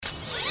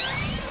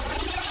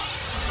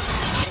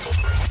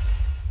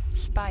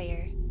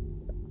inspire.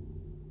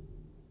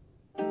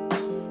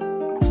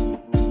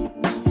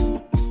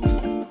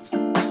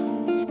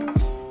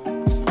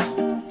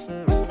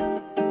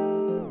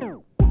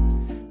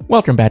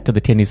 Welcome back to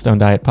the Kidney Stone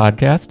Diet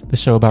Podcast, the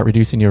show about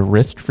reducing your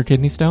risk for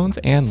kidney stones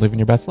and living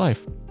your best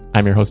life.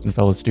 I'm your host and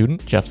fellow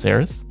student, Jeff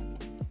Saris.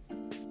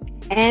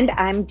 And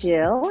I'm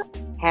Jill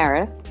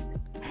Harris.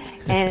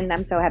 And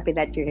I'm so happy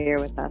that you're here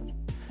with us.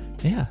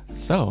 Yeah,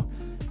 so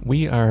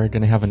we are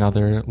going to have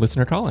another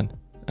listener call-in.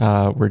 We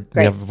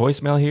have a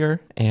voicemail here,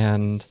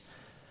 and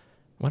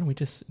why don't we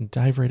just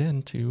dive right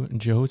into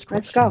Joe's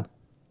question? Let's go.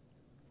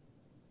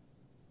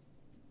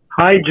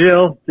 Hi,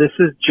 Jill. This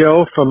is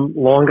Joe from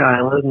Long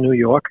Island, New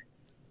York.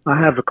 I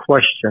have a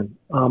question.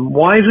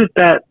 Why is it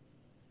that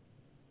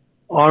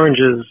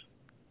oranges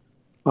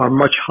are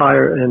much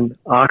higher in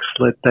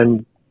oxalate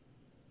than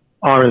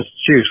orange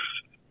juice?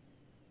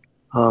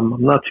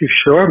 I'm not too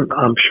sure.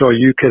 I'm sure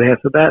you could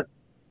answer that.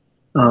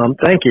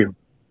 Thank you.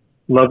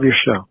 Love your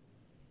show.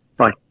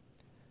 Bye.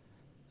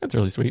 That's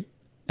really sweet.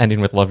 Ending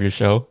with love your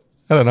show.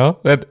 I don't know.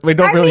 We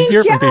don't really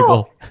hear from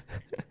people.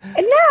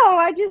 No,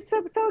 I just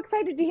am so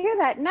excited to hear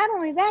that. Not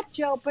only that,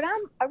 Joe, but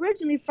I'm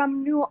originally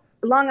from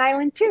Long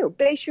Island too,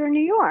 Bayshore,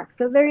 New York.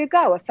 So there you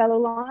go, a fellow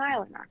Long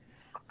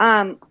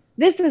Islander.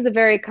 This is a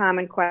very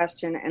common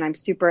question, and I'm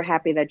super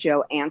happy that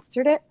Joe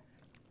answered it.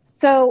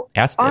 So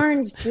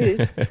orange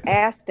juice,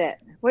 asked it.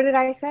 What did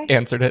I say?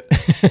 Answered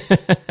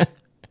it.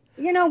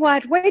 You know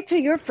what? Wait till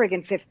you're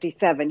friggin'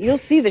 57. You'll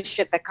see the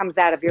shit that comes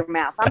out of your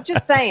mouth. I'm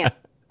just saying.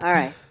 All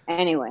right.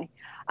 Anyway,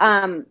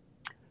 I'm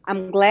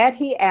glad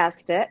he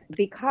asked it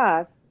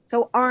because,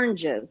 so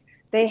oranges,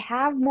 they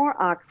have more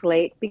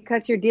oxalate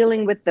because you're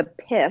dealing with the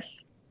pith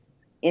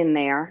in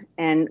there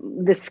and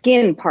the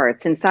skin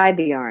parts inside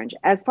the orange.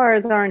 As far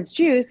as orange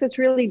juice, it's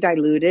really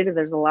diluted.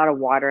 There's a lot of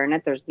water in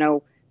it. There's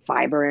no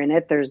fiber in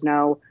it. There's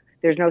no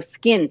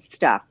skin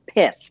stuff,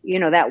 pith,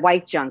 that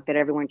white junk that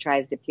everyone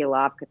tries to peel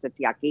off because it's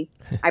yucky.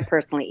 I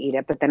personally eat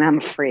it, but then I'm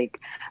a freak.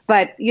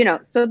 But,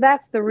 so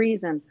that's the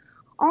reason.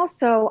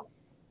 Also,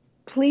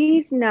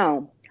 please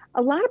know,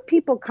 a lot of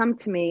people come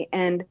to me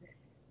and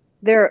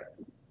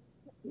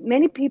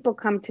many people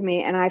come to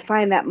me and I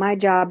find that my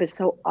job is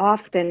so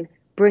often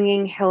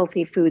bringing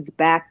healthy foods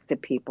back to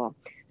people.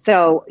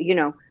 So,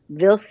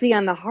 they'll see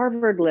on the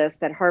Harvard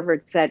list that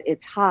Harvard said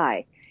it's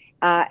high.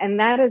 And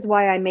that is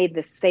why I made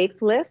the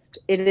safe list.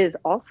 It is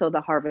also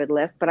the Harvard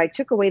list, but I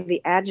took away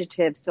the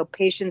adjective so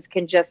patients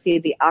can just see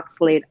the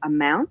oxalate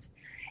amount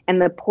and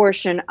the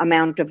portion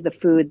amount of the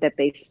food that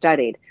they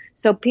studied.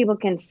 So people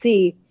can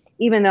see,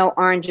 even though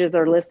oranges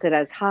are listed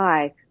as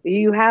high,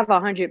 you have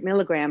 100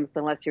 milligrams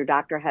unless your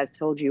doctor has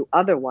told you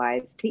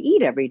otherwise to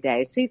eat every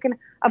day. So you can,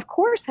 of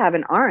course, have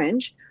an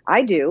orange.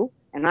 I do,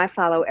 and I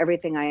follow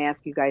everything I ask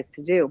you guys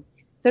to do.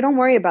 So don't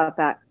worry about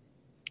that.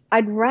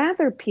 I'd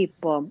rather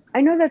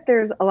I know that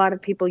there's a lot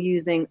of people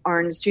using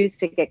orange juice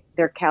to get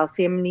their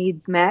calcium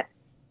needs met.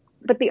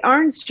 But the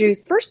orange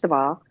juice, first of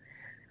all,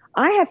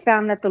 I have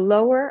found that the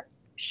lower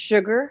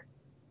sugar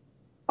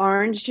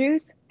orange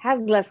juice has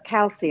less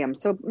calcium.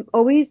 So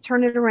always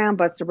turn it around,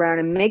 bust around,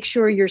 and make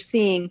sure you're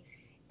seeing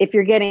if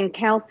you're getting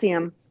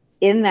calcium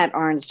in that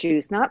orange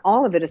juice. Not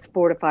all of it is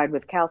fortified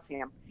with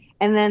calcium.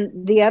 And then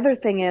the other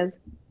thing is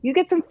you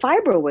get some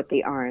fiber with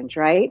the orange,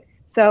 right?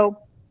 So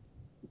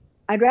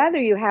I'd rather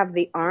you have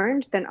the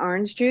orange than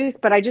orange juice,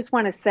 but I just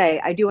want to say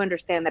I do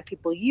understand that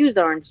people use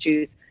orange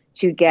juice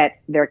to get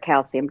their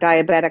calcium.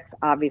 Diabetics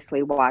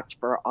obviously watch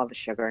for all the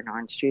sugar in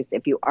orange juice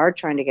if you are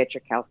trying to get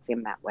your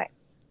calcium that way.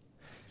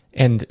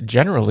 And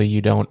generally,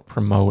 you don't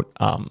promote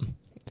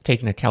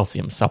taking a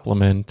calcium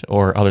supplement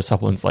or other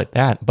supplements like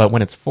that. But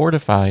when it's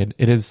fortified,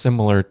 it is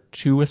similar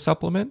to a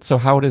supplement. So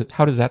how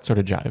does that sort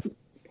of jive?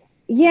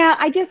 Yeah,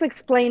 I just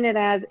explain it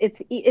as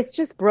it's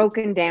just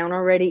broken down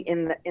already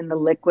in the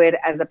liquid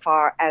as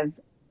far as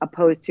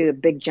opposed to a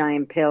big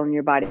giant pill and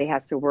your body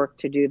has to work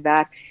to do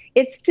that.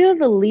 It's still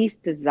the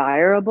least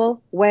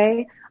desirable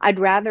way. I'd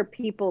rather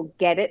people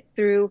get it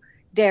through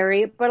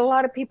dairy, but a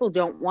lot of people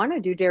don't want to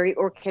do dairy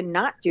or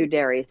cannot do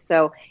dairy.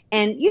 So,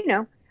 and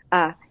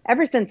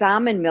ever since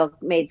almond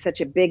milk made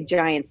such a big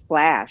giant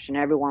splash and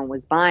everyone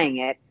was buying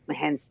it,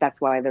 hence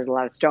that's why there's a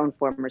lot of stone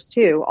formers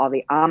too, all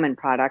the almond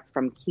products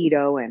from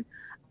keto and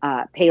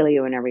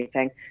paleo and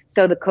everything.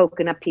 So the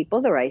coconut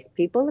people, the rice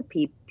people, the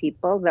pea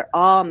people, they're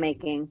all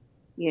making,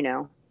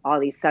 all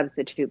these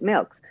substitute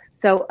milks.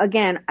 So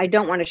again, I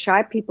don't want to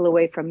shy people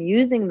away from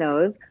using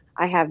those.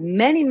 I have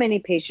many, many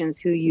patients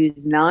who use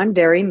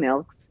non-dairy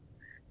milks,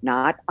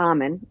 not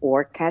almond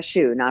or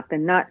cashew, not the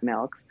nut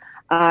milks.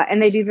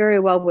 And they do very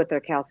well with their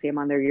calcium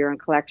on their urine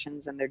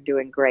collections, and they're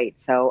doing great.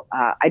 So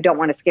I don't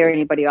want to scare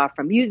anybody off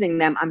from using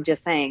them. I'm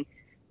just saying,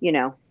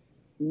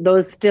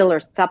 those still are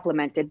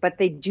supplemented, but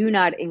they do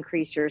not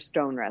increase your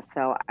stone risk.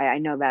 So I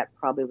know that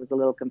probably was a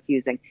little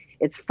confusing.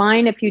 It's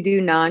fine if you do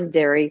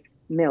non-dairy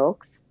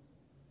milks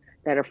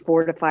that are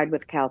fortified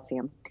with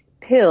calcium.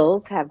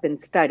 Pills have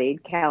been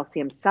studied.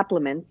 Calcium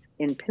supplements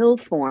in pill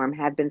form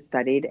have been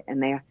studied,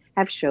 and they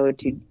have showed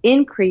to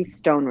increase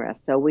stone risk.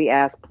 So we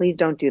ask, please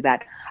don't do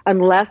that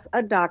unless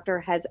a doctor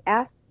has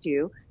asked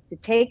you to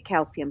take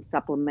calcium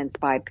supplements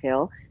by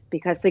pill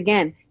because,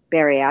 again,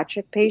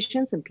 bariatric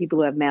patients and people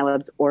who have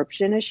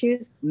malabsorption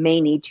issues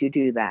may need to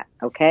do that,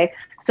 okay?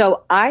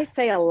 So I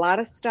say a lot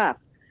of stuff,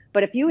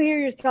 but if you hear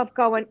yourself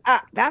going,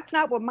 that's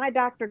not what my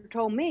doctor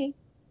told me,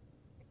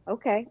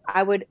 okay,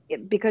 I would,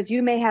 because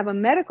you may have a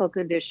medical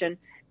condition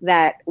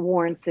that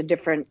warrants a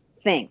different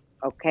thing,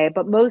 okay?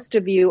 But most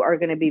of you are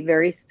going to be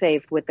very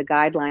safe with the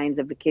guidelines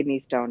of the kidney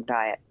stone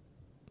diet.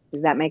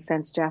 Does that make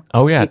sense, Jeff?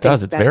 Oh yeah, it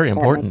does. It's very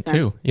important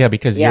too. Yeah,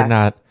 because you're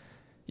not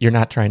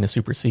trying to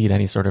supersede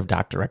any sort of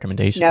doctor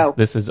recommendations. No.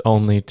 This is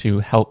only to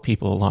help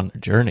people along the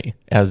journey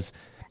as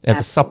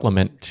a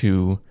supplement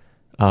to,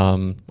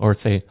 or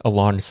say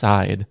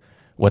alongside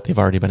what they've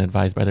already been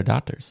advised by their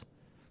doctors.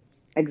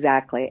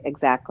 Exactly.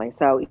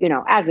 So,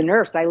 as a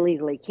nurse, I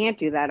legally can't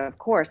do that, of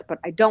course, but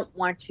I don't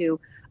want to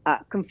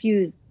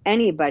confuse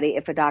anybody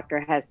if a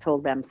doctor has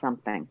told them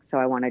something. So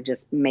I want to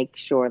just make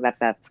sure that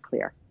that's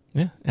clear.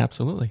 Yeah,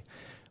 absolutely.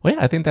 Well,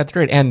 yeah, I think that's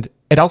great. And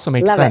it also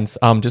makes sense,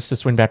 just to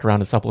swing back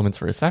around to supplements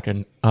for a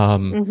second.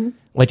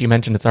 Like you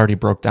mentioned, it's already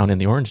broke down in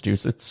the orange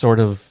juice. It's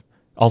sort of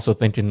also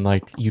thinking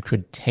like you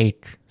could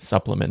take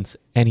supplements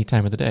any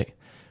time of the day.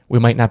 We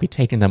might not be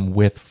taking them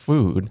with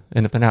food.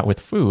 And if they're not with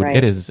food,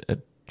 it is a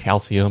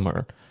calcium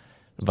or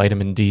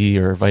vitamin D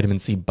or vitamin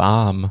C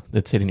bomb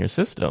that's hitting your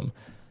system.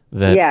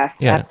 That,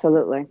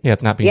 absolutely. Yeah,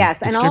 it's not being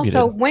distributed. And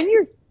also when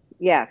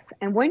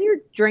you're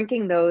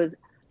drinking those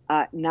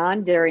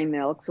non-dairy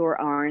milks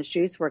or orange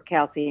juice where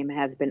calcium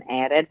has been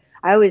added,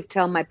 I always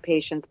tell my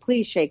patients,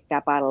 please shake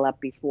that bottle up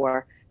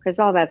before, because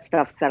all that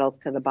stuff settles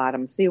to the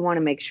bottom. So you want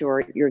to make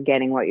sure you're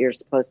getting what you're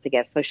supposed to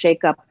get. So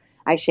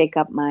I shake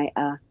up my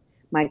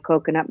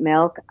coconut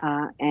milk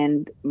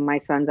and my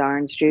son's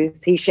orange juice.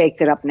 He shakes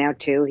it up now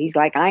too. He's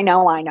like, I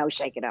know,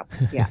 shake it up.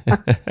 Yeah.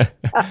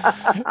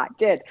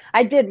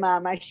 I did,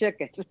 Mom. I shook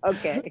it.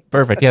 Okay.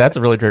 Perfect. Yeah, that's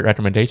a really great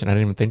recommendation. I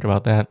didn't even think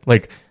about that.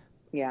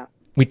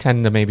 We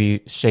tend to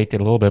maybe shake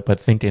it a little bit, but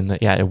thinking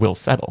that, it will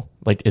settle.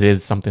 Like it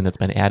is something that's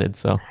been added.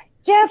 So,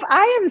 Jeff,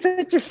 I am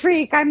such a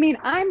freak. I mean,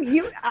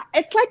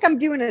 it's like I'm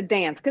doing a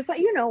dance because,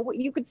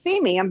 you could see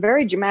me. I'm a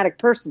very dramatic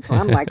person. So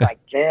I'm like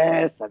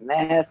this and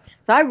this.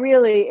 So I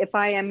really, if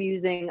I am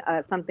using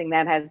something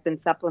that has been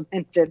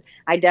supplemented,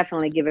 I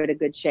definitely give it a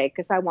good shake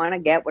because I want to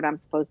get what I'm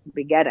supposed to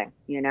be getting,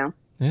 Yeah.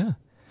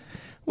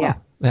 Well,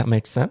 that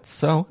makes sense.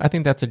 So I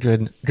think that's a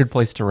good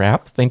place to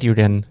wrap. Thank you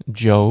again,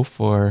 Joe,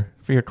 for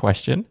your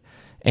question.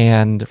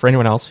 And for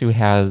anyone else who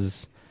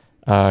has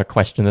a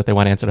question that they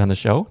want answered on the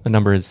show, the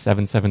number is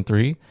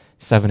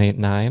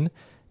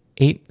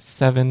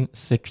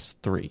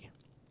 773-789-8763.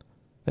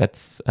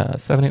 That's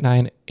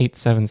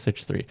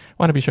 789-8763. I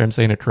want to be sure I'm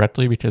saying it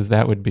correctly because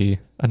that would be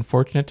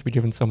unfortunate to be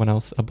giving someone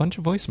else a bunch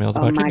of voicemails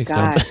about kidney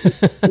stones.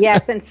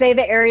 Yes, and say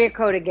the area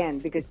code again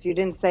because you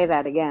didn't say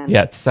that again.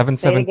 Yeah, it's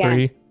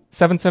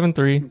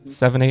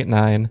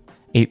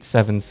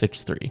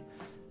 773-789-8763.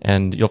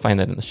 And you'll find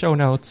that in the show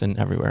notes and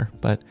everywhere.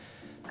 But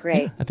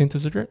great. Yeah, I think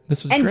this was great.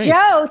 And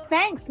Joe,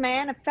 thanks,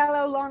 man, a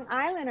fellow Long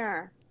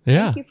Islander.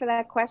 Yeah. Thank you for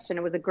that question.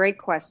 It was a great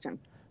question.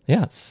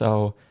 Yeah,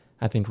 so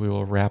I think we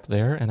will wrap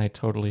there, and I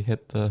totally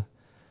hit the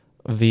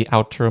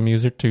outro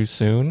music too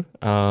soon.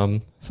 So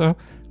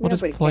we'll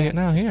just play it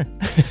now here.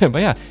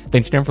 But yeah,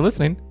 thanks again for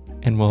listening,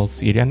 and we'll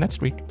see you again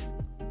next week.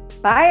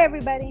 Bye,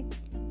 everybody.